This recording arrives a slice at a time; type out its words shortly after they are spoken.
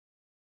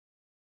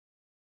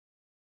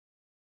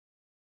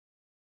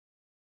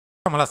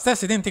La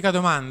stessa identica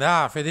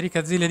domanda a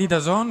Federica Zille di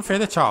DAZN.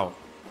 Fede, ciao.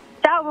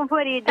 Ciao, buon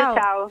pomeriggio,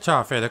 ciao.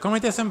 Ciao Fede, come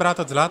ti è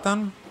sembrato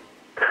Zlatan?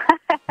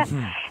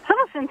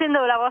 Stavo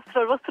sentendo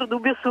il vostro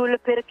dubbio sul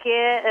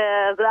perché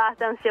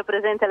Zlatan sia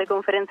presente alle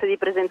conferenze di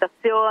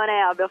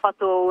presentazione. Abbiamo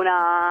fatto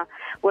una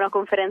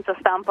conferenza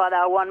stampa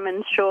da one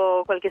man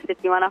show qualche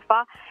settimana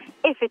fa.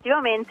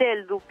 Effettivamente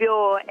il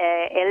dubbio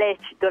è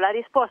lecito. La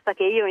risposta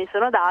che io mi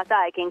sono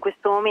data è che in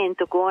questo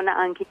momento, con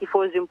anche i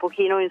tifosi un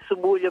pochino in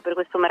subbuglio per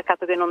questo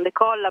mercato che non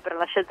decolla, per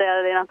la scelta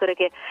dell'allenatore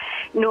che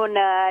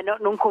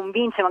non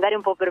convince, magari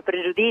un po' per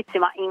pregiudizi,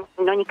 ma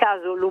in ogni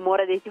caso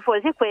l'umore dei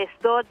tifosi è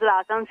questo,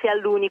 Zlatan sia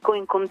l'unico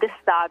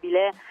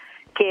incontestabile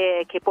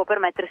che può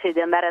permettersi di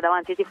andare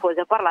davanti ai tifosi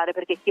a parlare,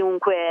 perché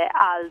chiunque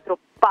altro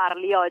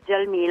parli oggi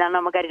al Milan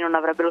magari non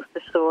avrebbe lo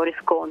stesso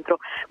riscontro.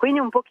 Quindi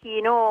un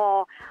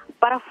pochino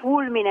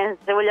parafulmine,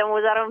 se vogliamo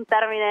usare un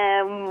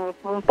termine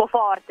un po'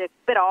 forte,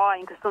 però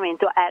in questo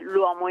momento è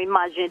l'uomo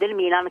immagine del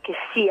Milan, che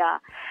sia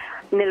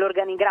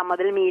nell'organigramma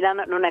del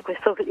Milan, non è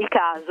questo il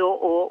caso,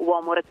 o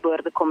uomo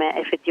Redbird come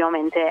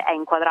effettivamente è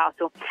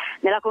inquadrato.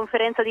 Nella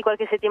conferenza di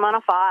qualche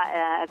settimana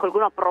fa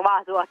qualcuno ha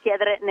provato a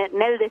chiedere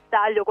nel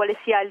dettaglio quale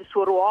sia il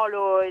suo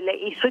ruolo,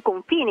 i suoi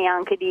confini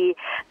anche di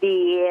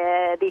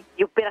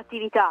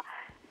operatività.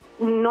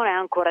 Non è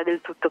ancora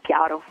del tutto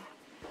chiaro.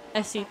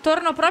 Eh sì,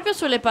 torno proprio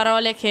sulle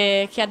parole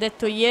che ha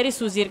detto ieri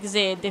su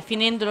Zirkzee,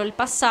 definendolo il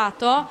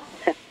passato.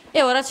 Sì.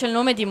 E ora c'è il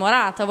nome di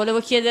Morata. Volevo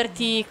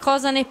chiederti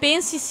cosa ne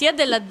pensi sia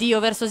dell'addio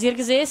verso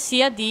Zirkzee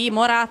sia di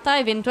Morata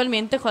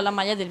eventualmente con la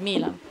maglia del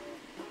Milan.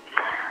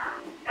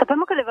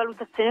 Sappiamo che le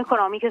valutazioni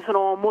economiche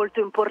sono molto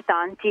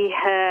importanti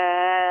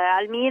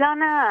al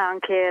Milan,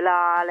 anche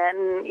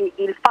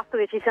il fatto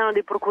che ci siano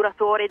dei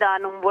procuratori da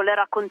non voler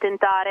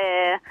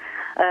accontentare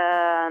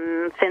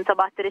senza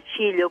battere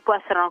ciglio può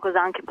essere una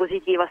cosa anche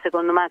positiva,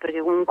 secondo me,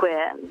 perché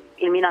comunque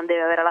il Milan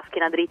deve avere la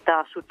schiena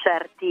dritta su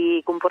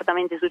certi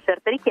comportamenti, su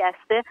certe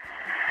richieste.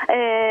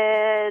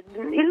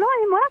 Il nome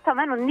di Morata a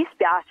me non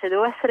dispiace,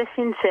 devo essere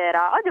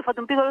sincera. Oggi ho fatto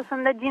un piccolo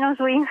sondaggino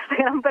su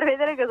Instagram per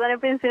vedere cosa ne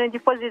pensano i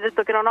tifosi. Ho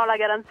detto che non ho la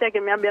garanzia che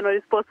mi abbiano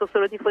risposto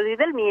solo i tifosi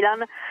del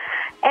Milan.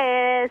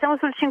 Siamo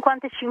sul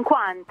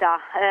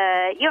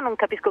 50-50. Io non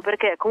capisco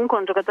perché. Comunque è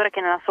un giocatore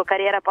che nella sua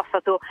carriera è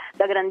passato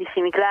da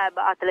grandissimi club,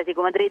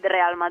 Atletico Madrid,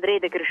 Real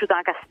Madrid, è cresciuto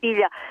nella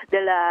Castiglia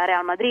del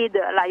Real Madrid,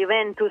 la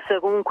Juventus,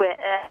 comunque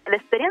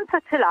l'esperienza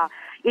ce l'ha.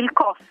 Il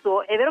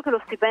costo, è vero che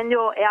lo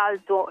stipendio è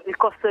alto, il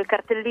costo del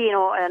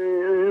cartellino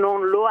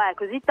non lo è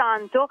così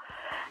tanto,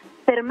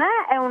 per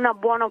me è una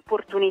buona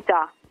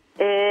opportunità.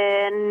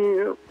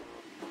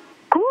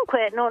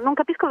 Comunque non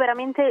capisco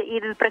veramente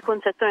il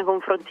preconcetto nei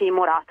confronti di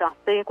Morata,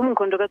 perché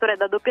comunque un giocatore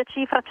da doppia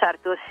cifra,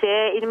 certo, se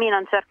il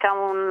Milan cerca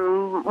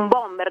un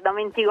bomber da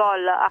 20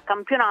 gol a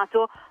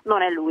campionato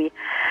non è lui.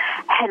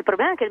 Il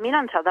problema è che il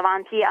Milan c'ha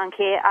davanti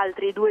anche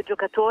altri due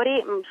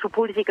giocatori, su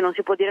Pulisic non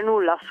si può dire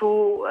nulla,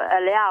 su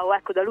Leao,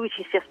 ecco, da lui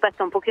ci si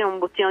aspetta un pochino un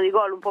bottino di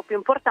gol un po' più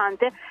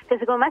importante, che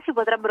secondo me si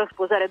potrebbero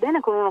sposare bene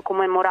con uno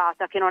come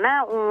Morata, che non è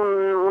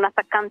un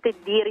attaccante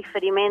di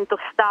riferimento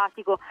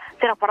statico.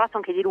 Si era parlato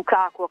anche di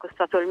Lukaku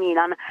accostato al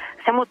Milan,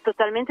 siamo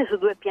totalmente su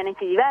due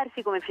pianeti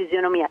diversi come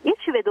fisionomia. Io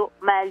ci vedo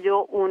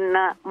meglio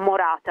un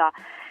Morata.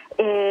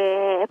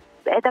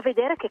 È da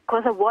vedere che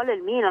cosa vuole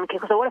il Milan, che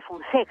cosa vuole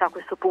Fonseca a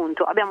questo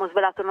punto. Abbiamo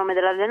svelato il nome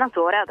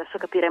dell'allenatore, adesso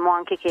capiremo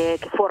anche che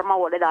forma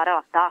vuole dare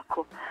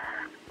all'attacco.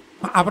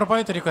 A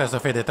proposito di questo,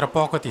 Fede, tra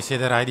poco ti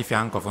siederai di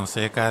fianco a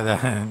Fonseca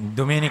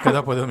domenica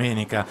dopo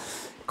domenica.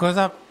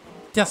 Cosa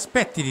ti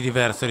aspetti di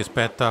diverso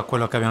rispetto a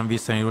quello che abbiamo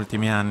visto negli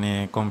ultimi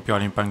anni con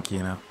Pioli in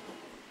panchina?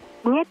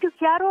 Mi è più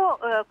chiaro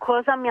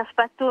cosa mi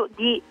aspetto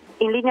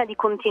in linea di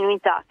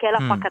continuità, che è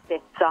la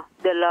pacatezza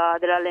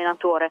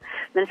dell'allenatore,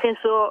 nel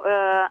senso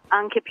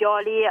anche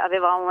Pioli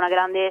aveva una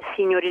grande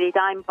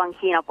signorilità in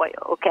panchina, poi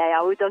ok, ha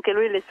avuto anche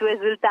lui le sue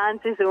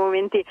esultanze, i suoi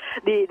momenti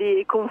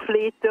di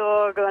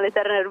conflitto con le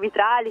terne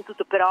arbitrali,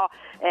 tutto, però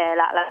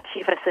la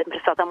cifra è sempre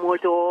stata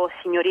molto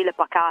signorile,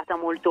 pacata,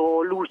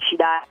 molto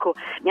lucida, ecco.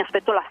 Mi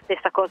aspetto la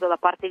stessa cosa da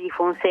parte di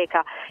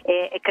Fonseca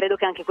e credo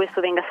che anche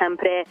questo venga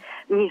sempre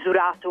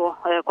misurato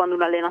quando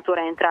un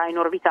allenatore entra in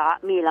orbita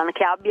Milan,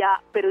 che abbia,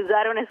 per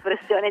usare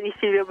un'espressione di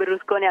Silvio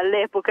Berlusconi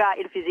all'epoca,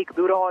 il physique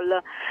du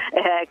rôle,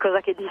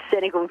 cosa che disse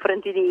nei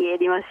confronti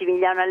di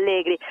Massimiliano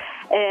Allegri.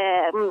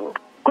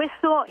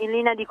 Questo in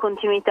linea di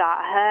continuità.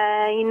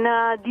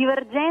 In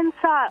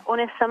divergenza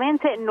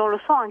onestamente non lo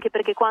so, anche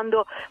perché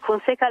quando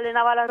Fonseca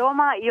allenava la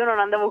Roma io non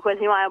andavo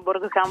quasi mai a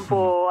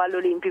Bordocampo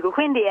all'Olimpico,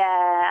 quindi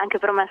anche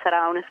per me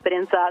sarà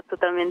un'esperienza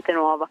totalmente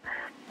nuova.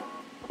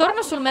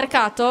 Torno sul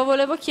mercato,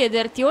 volevo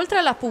chiederti, oltre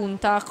alla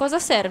punta, cosa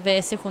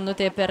serve secondo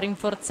te per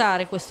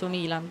rinforzare questo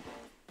Milan?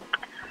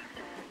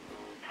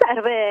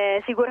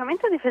 Serve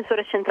sicuramente un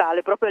difensore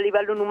centrale, proprio a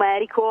livello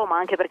numerico, ma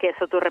anche perché è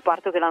stato il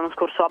reparto che l'anno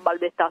scorso ha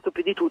balbettato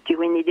più di tutti,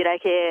 quindi direi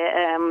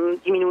che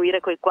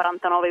diminuire quei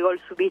 49 gol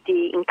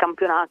subiti in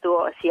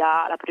campionato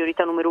sia la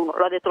priorità numero uno.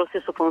 Lo ha detto lo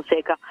stesso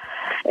Fonseca,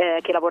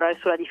 che lavorare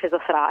sulla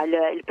difesa sarà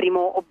il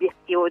primo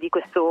obiettivo di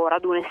questo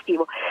raduno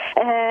estivo.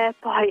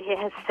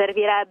 Poi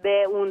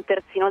servirebbe un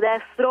terzino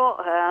destro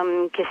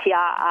che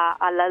sia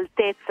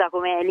all'altezza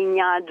come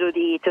lignaggio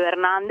di Teo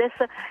Hernandez,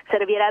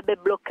 servirebbe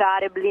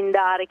bloccare,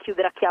 blindare,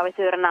 chiudere a chiave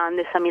Teo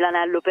Hernandez a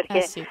Milanello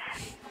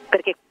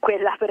perché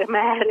quella per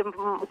me,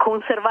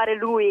 conservare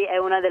lui è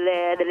una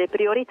delle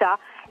priorità,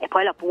 e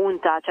poi la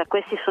punta, cioè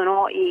questi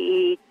sono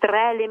i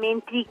tre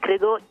elementi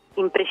credo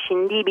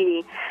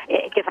imprescindibili,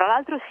 che fra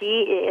l'altro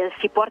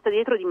si porta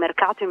dietro di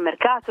mercato in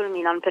mercato il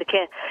Milan,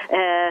 perché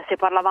se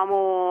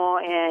parlavamo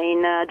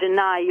in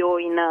gennaio,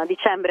 in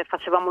dicembre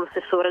facevamo lo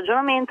stesso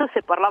ragionamento,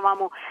 se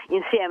parlavamo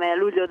insieme a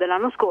luglio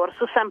dell'anno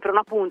scorso sempre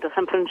una punta,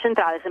 sempre un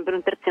centrale, sempre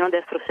un terzino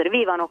destro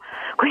servivano,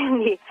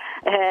 quindi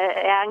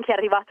è anche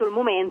arrivato il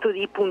momento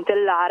di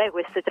puntellare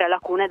queste tre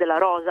lacune della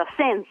rosa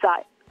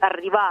senza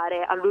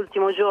arrivare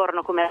all'ultimo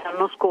giorno come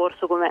l'anno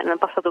scorso, come nel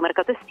passato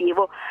mercato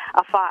estivo,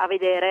 a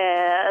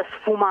vedere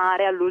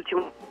sfumare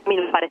all'ultimo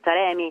minuto fare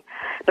Taremi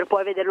per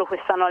poi vederlo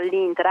quest'anno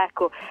all'Inter.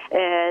 Ecco,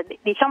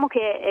 diciamo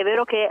che è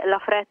vero che la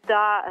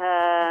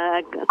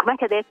fretta, com'è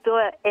che ha detto,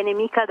 è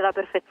nemica della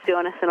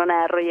perfezione, se non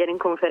erro, ieri in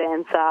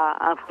conferenza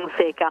a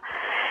Fonseca,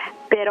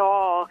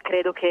 però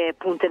credo che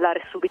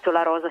puntellare subito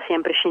la rosa sia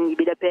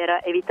imprescindibile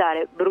per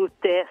evitare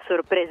brutte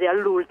sorprese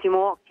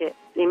all'ultimo, che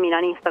il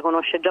milanista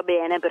conosce già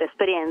bene per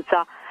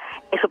esperienza,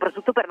 e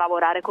soprattutto per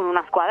lavorare con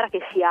una squadra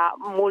che sia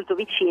molto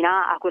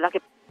vicina a quella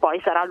che poi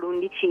sarà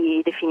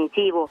l'11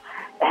 definitivo,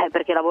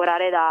 perché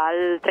lavorare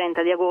dal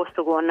 30 di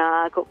agosto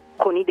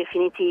con i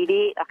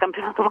definitivi a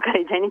campionato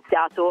magari già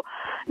iniziato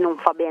non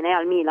fa bene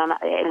al Milan,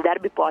 il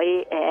derby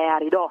poi è a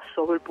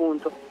ridosso a quel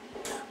punto.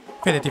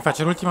 Fede, ti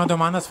faccio l'ultima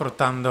domanda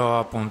sfruttando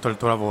appunto il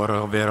tuo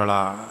lavoro, ovvero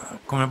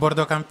come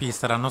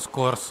bordocampista l'anno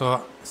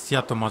scorso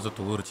sia Tommaso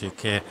Turci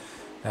che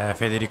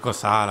Federico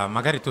Sala,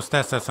 magari tu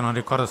stessa, se non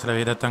ricordo se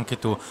l'avevi detto anche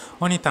tu,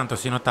 ogni tanto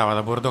si notava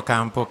da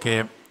bordocampo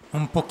che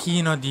un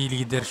pochino di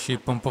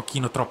leadership, un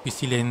pochino troppi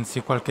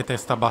silenzi, qualche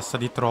testa bassa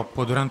di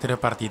troppo durante le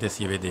partite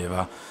si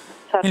vedeva.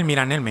 Certo. Il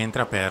Milan nel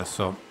mentre ha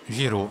perso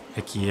Giroud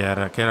e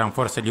Kier, che erano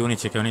forse gli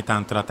unici che ogni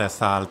tanto la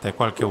testa alta e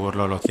qualche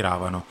urlo lo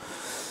tiravano.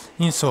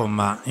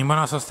 Insomma, in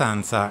buona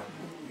sostanza,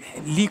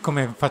 lì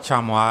come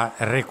facciamo a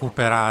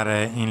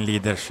recuperare in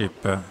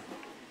leadership?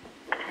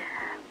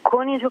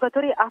 Con i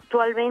giocatori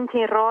attualmente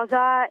in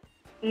rosa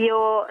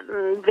io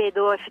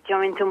vedo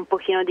effettivamente un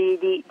pochino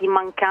di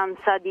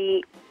mancanza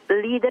di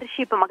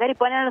leadership, magari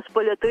poi nello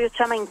spogliatoio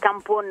c'è, ma in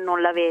campo non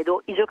la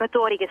vedo. I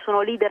giocatori che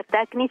sono leader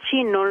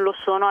tecnici non lo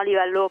sono a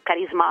livello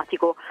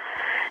carismatico,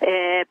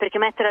 perché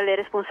mettere la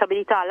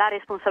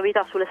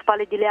responsabilità sulle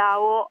spalle di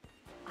Leao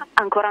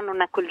ancora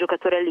non è quel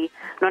giocatore lì,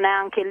 non è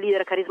anche il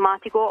leader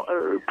carismatico,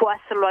 può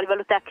esserlo a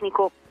livello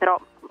tecnico, però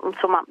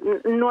insomma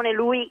non è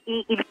lui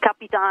il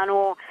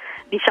capitano,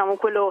 diciamo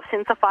quello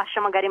senza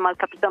fascia magari, ma il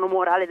capitano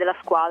morale della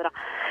squadra,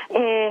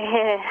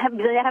 e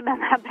bisognerebbe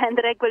andare a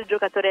prendere quel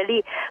giocatore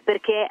lì,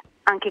 perché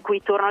anche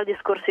qui torno al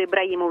discorso di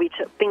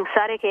Ibrahimovic,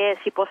 pensare che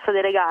si possa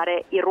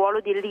delegare il ruolo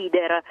di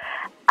leader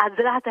a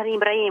Zlatan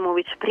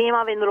Ibrahimovic,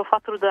 prima avendolo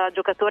fatto da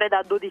giocatore,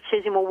 da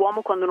 12°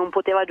 uomo quando non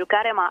poteva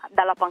giocare, ma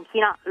dalla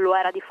panchina lo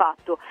era di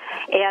fatto,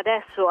 e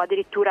adesso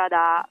addirittura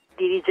da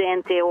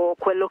dirigente, o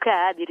quello che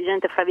è,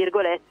 dirigente fra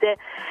virgolette,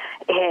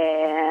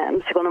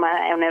 secondo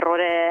me è un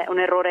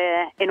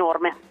errore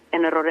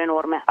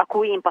enorme, a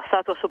cui in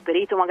passato ha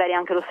sopperito magari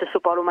anche lo stesso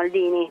Paolo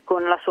Maldini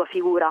con la sua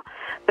figura,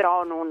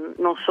 però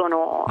non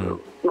sono,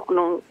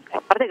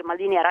 a parte che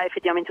Maldini era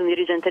effettivamente un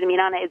dirigente del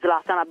Milan, e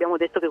Zlatan abbiamo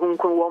detto che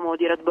comunque è un uomo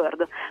di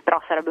Redbird,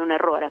 però sarebbe un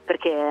errore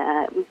perché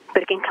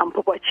in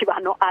campo poi ci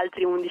vanno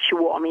altri 11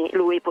 uomini,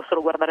 lui può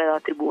solo guardare dalla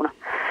tribuna.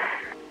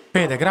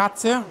 Fede,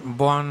 grazie,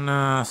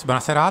 buona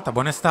serata,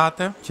 buona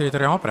estate, ci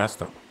ritroviamo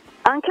presto.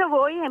 Anche a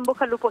voi e in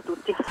bocca al lupo a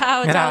tutti.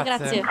 Ciao,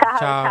 grazie.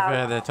 Ciao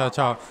Fede,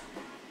 ciao.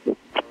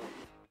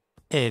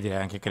 E direi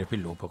anche crepi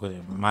il lupo,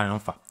 così male non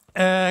fa.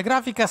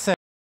 Grafica 6.